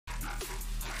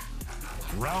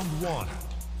Round one.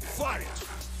 Fight!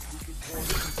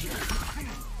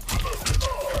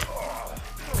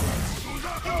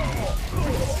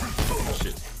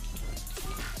 Shit.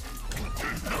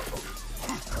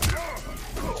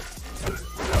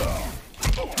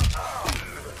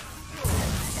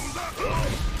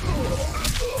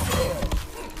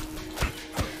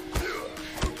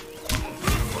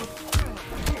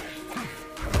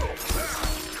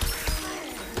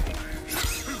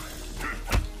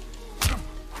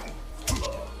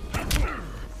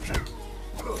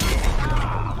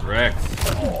 Correct.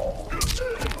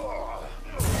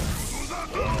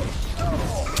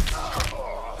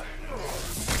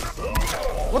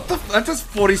 What the? That does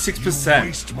 46%.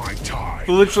 Waste my time.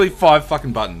 For literally 5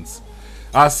 fucking buttons.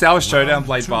 Sour Showdown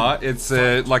Blade Bar. It's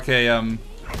like a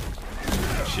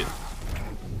shit.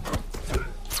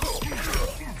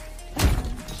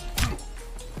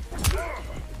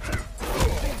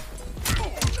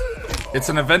 It's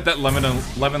an event that Lemon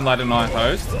Lad and I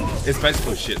host. It's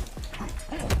basically shit.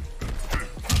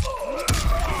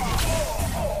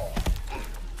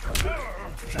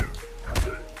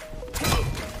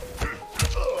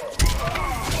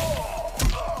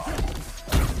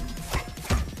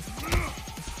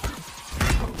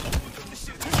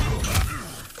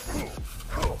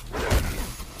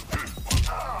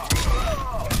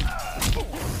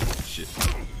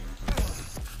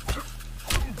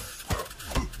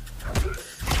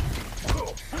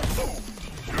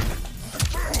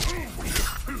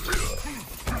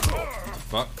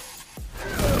 Fuck.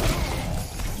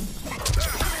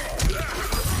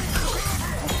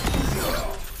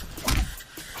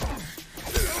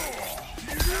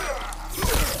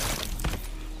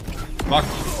 Fuck.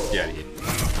 Get out of here.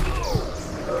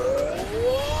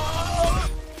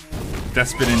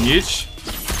 Despot and Yuch.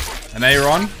 And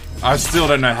Aaron. I still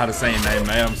don't know how to say your name,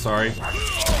 mate. I'm sorry.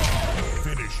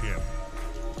 Finish him.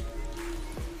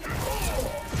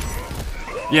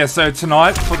 Yeah, so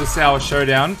tonight for the Sour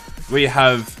Showdown, we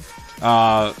have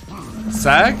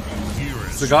Sag,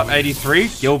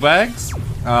 Zagot83, Gilbags,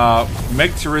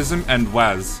 Meg Tourism, and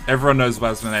Waz. Everyone knows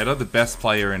Wazminator, the best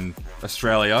player in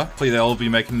Australia. Hopefully they'll all be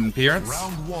making an appearance.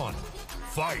 Round one.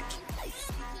 Fight!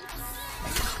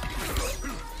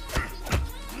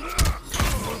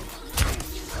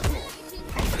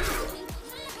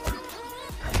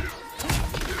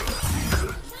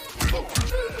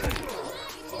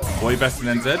 Boy best in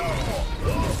NZ.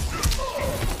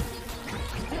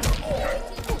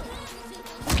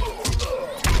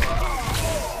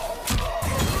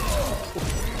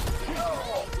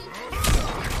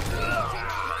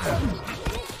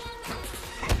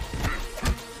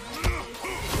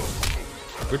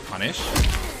 Good punish.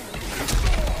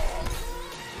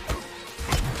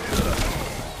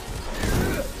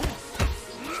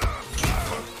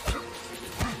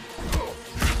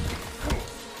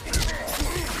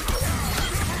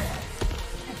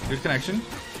 Good connection.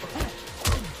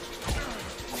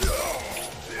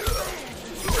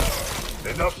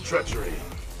 Enough treachery.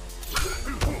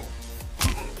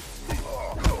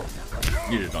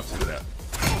 You did not do that.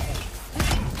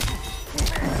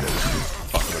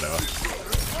 Fuck, whatever.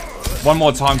 One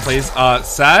more time, please.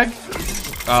 Sag,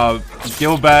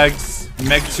 Gilbags,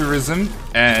 Meg Tourism,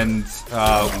 and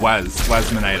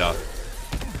Wazminator.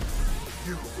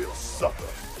 You will suffer.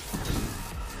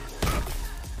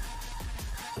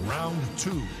 Round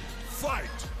two. Fight!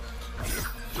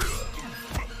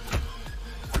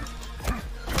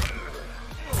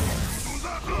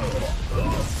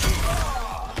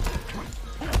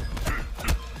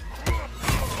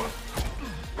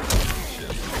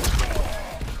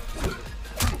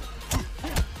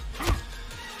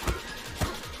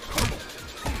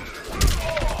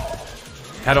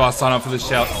 How do I sign up for the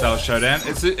Sour Showdown?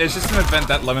 It's just an event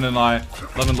that Lemon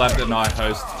Lab and I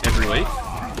host every week.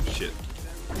 Shit.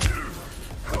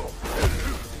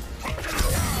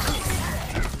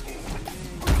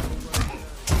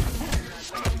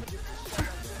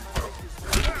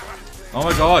 Oh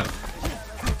my god.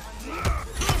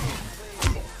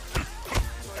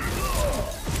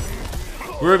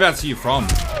 Whereabouts are you from,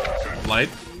 Blade?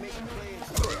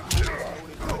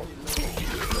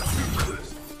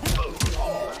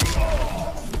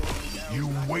 You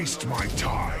waste my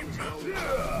time.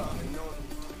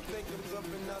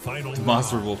 Final The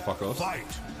master of round. all fuck offs. Fight!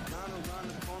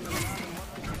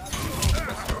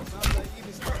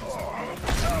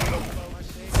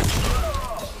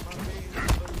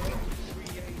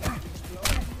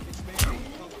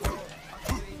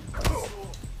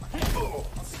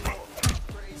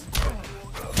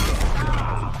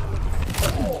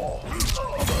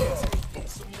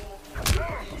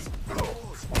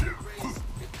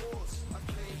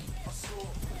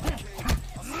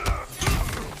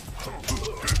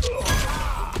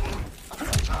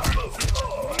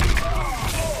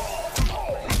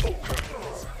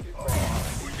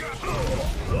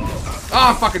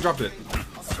 Ah, fuck, I dropped it.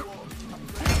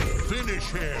 Finish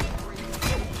him.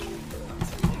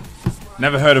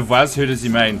 Never heard of Waz. Who does he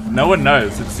main? No one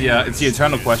knows. It's the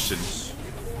eternal question.